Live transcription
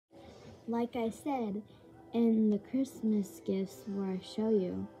like I said in the Christmas gifts where I show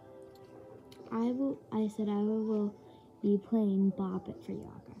you, I said I will be playing Bop It for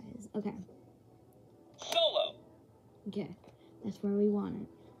y'all guys. Okay. Solo. Okay. That's where we want it.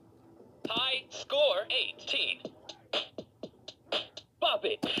 High score 18. Bop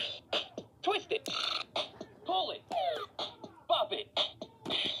it. Twist it. Pull it. Bop it.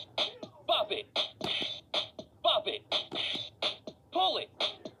 Bop it. Bop it. Pull it.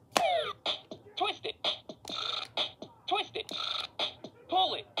 Twist it. Twist it.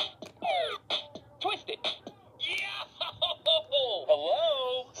 Pull it. Twist it. Yeah!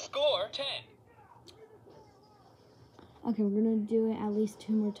 Hello? Score 10. Okay, we're gonna do it at least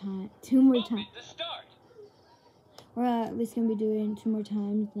two more times. Two more Bop times. it to start. We're at least gonna be doing 2 more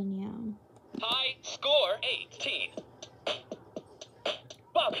times, then yeah. High score 18.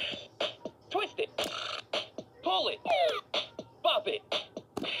 Bop it. Twist it. Pull it. Bop it.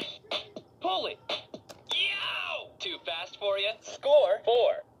 Pull it. Yow! Too fast for you. Score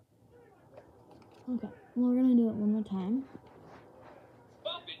 4. Okay, we're gonna do it one more time.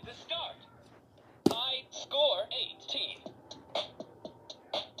 Bop it to start. High score 18.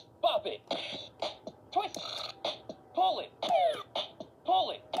 Bop it. Twist it. Pull it.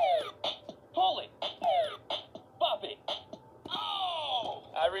 Pull it. Pull it. Bop it. Oh!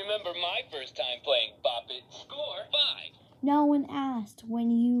 I remember my first time playing Bop It. Score 5. No one asked when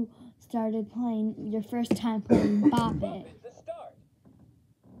you started playing your first time playing Bop Bop It. it to start.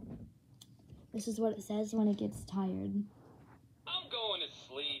 This is what it says when it gets tired. I'm going to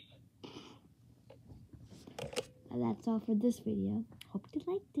sleep. And that's all for this video. Hope you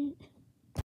liked it.